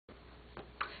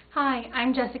Hi,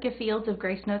 I'm Jessica Fields of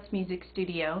Grace Notes Music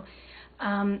Studio.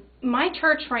 My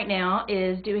church right now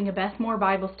is doing a Beth Moore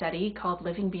Bible study called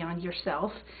Living Beyond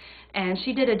Yourself, and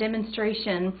she did a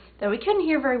demonstration that we couldn't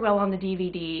hear very well on the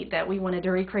DVD that we wanted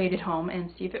to recreate at home and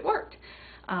see if it worked.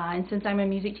 And since I'm a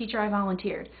music teacher, I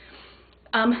volunteered.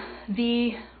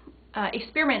 The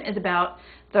experiment is about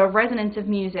the resonance of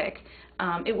music.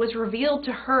 It was revealed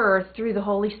to her through the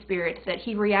Holy Spirit that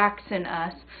He reacts in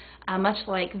us much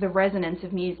like the resonance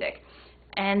of music,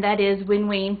 and that is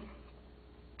when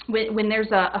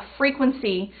there's a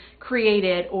frequency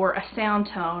created or a sound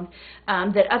tone,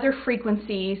 that other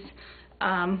frequencies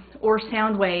or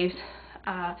sound waves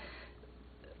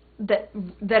that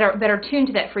are tuned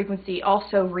to that frequency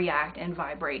also react and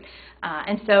vibrate.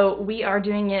 And so we are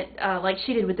doing it like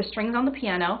she did with the strings on the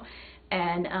piano,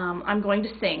 and I'm going to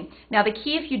sing. Now the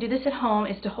key, if you do this at home,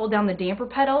 is to hold down the damper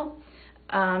pedal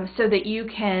so that you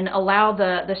can allow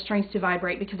the strings to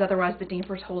vibrate, because otherwise the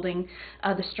damper's holding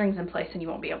the strings in place and you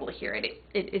won't be able to hear it.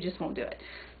 It just won't do it.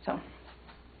 So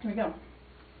here we go.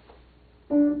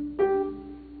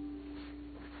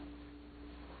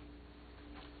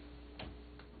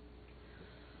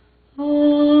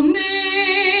 Amazing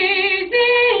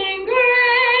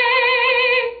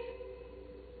grace,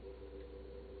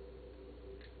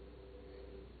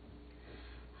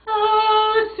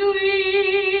 how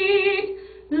sweet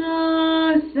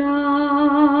the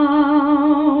sound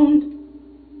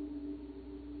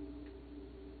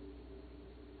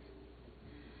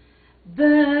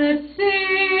that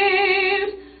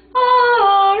saves a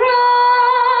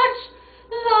wretch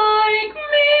like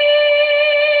me.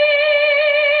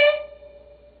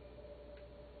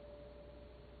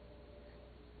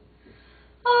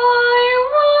 I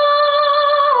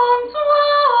once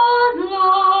was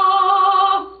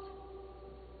lost,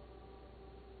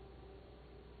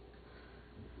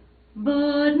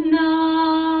 but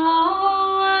now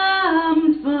am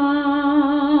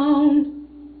found.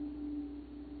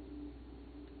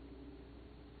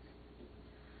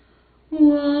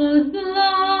 Was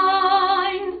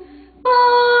blind,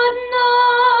 but now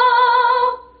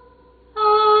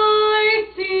I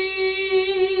see.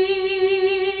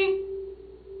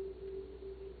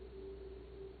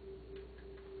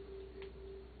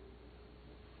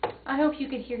 I hope you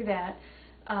could hear that.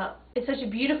 It's such a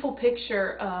beautiful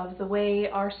picture of the way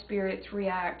our spirits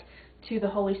react to the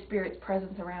Holy Spirit's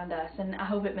presence around us, and I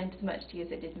hope it meant as much to you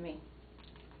as it did to me.